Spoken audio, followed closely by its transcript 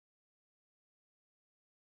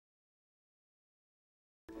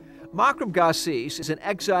Makram Gassis is an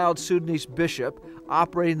exiled Sudanese bishop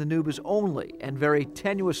operating the Nuba's only and very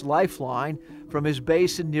tenuous lifeline from his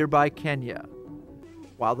base in nearby Kenya.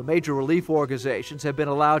 While the major relief organizations have been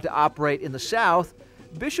allowed to operate in the south,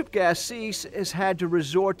 Bishop Gassis has had to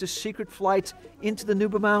resort to secret flights into the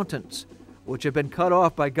Nuba Mountains, which have been cut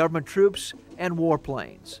off by government troops and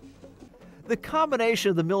warplanes. The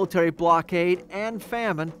combination of the military blockade and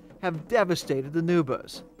famine have devastated the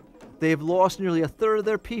Nubas. They have lost nearly a third of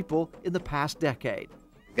their people in the past decade.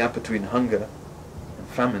 The gap between hunger and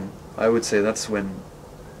famine, I would say that's when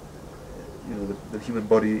the human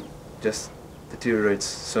body just deteriorates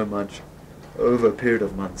so much over a period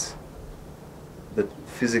of months that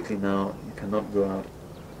physically now you cannot go out.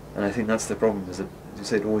 And I think that's the problem, is that, as you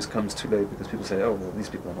say, it always comes too late, because people say, oh, well, these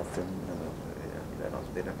people are not thin,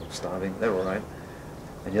 they're not starving, they're all right.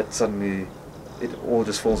 And yet suddenly it all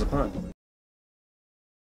just falls apart.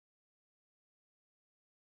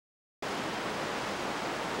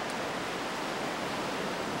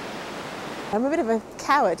 I'm a bit of a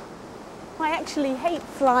coward. I actually hate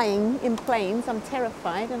flying in planes. I'm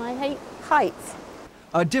terrified, and I hate heights.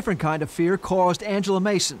 A different kind of fear caused Angela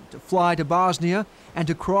Mason to fly to Bosnia and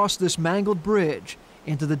to cross this mangled bridge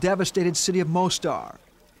into the devastated city of Mostar.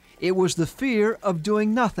 It was the fear of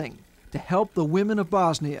doing nothing to help the women of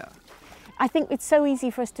Bosnia. I think it's so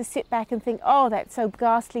easy for us to sit back and think, oh, that's so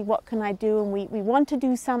ghastly, what can I do? And we want to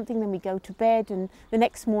do something, then we go to bed, and the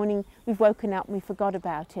next morning we've woken up and we forgot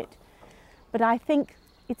about it. But I think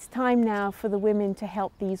it's time now for the women to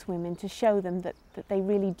help these women, to show them that they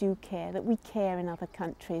really do care, that we care in other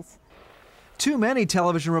countries. Too many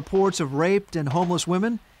television reports of raped and homeless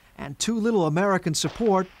women, and too little American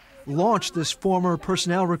support, launched this former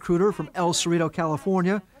personnel recruiter from El Cerrito,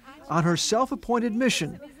 California, on her self-appointed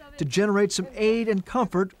mission to generate some aid and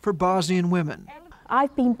comfort for Bosnian women.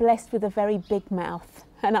 I've been blessed with a very big mouth,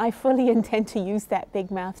 and I fully intend to use that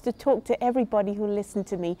big mouth to talk to everybody who listened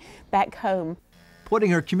to me back home.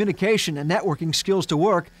 Putting her communication and networking skills to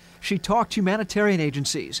work, she talked humanitarian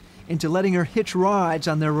agencies into letting her hitch rides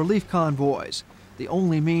on their relief convoys, the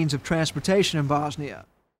only means of transportation in Bosnia.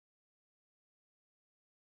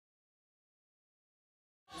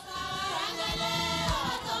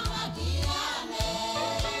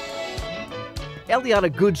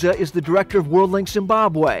 Eliana Gudza is the director of WorldLink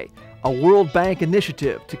Zimbabwe, a World Bank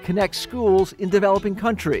initiative to connect schools in developing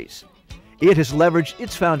countries. It has leveraged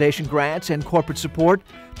its foundation grants and corporate support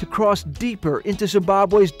to cross deeper into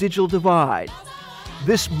Zimbabwe's digital divide.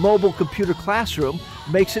 This mobile computer classroom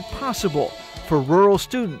makes it possible for rural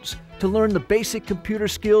students to learn the basic computer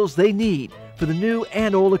skills they need for the new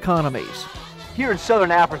and old economies. Here in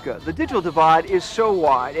southern Africa, the digital divide is so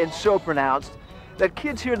wide and so pronounced that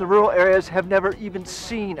kids here in the rural areas have never even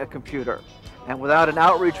seen a computer. And without an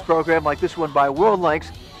outreach program like this one by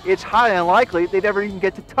WorldLinks, it's highly unlikely they'd ever even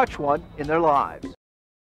get to touch one in their lives.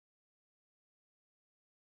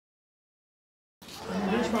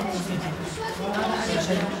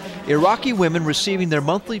 Iraqi women receiving their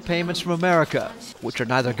monthly payments from America, which are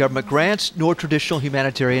neither government grants nor traditional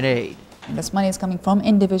humanitarian aid. This money is coming from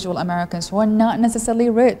individual Americans who are not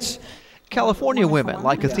necessarily rich. California women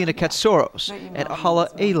like Athena Katsoros and Hala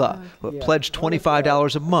Ayla, who have pledged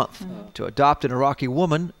 $25 a month to adopt an Iraqi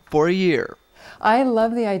woman for a year. I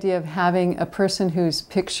love the idea of having a person whose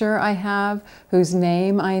picture I have, whose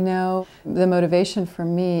name I know. The motivation for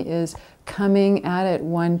me is coming at it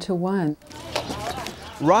one-to-one.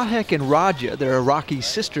 Rahek and Raja, their Iraqi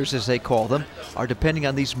sisters as they call them, are depending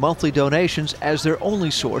on these monthly donations as their only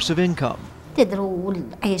source of income.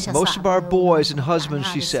 Most of our boys and husbands,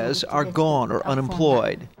 she says, are gone or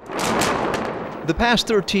unemployed. The past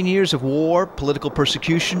 13 years of war, political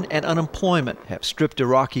persecution, and unemployment have stripped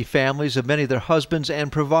Iraqi families of many of their husbands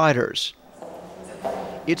and providers.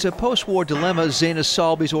 It's a post-war dilemma Zaina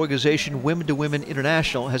Salbi's organization Women to Women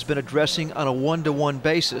International has been addressing on a one-to-one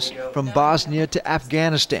basis from Bosnia to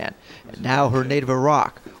Afghanistan, and now her native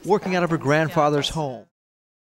Iraq, working out of her grandfather's home.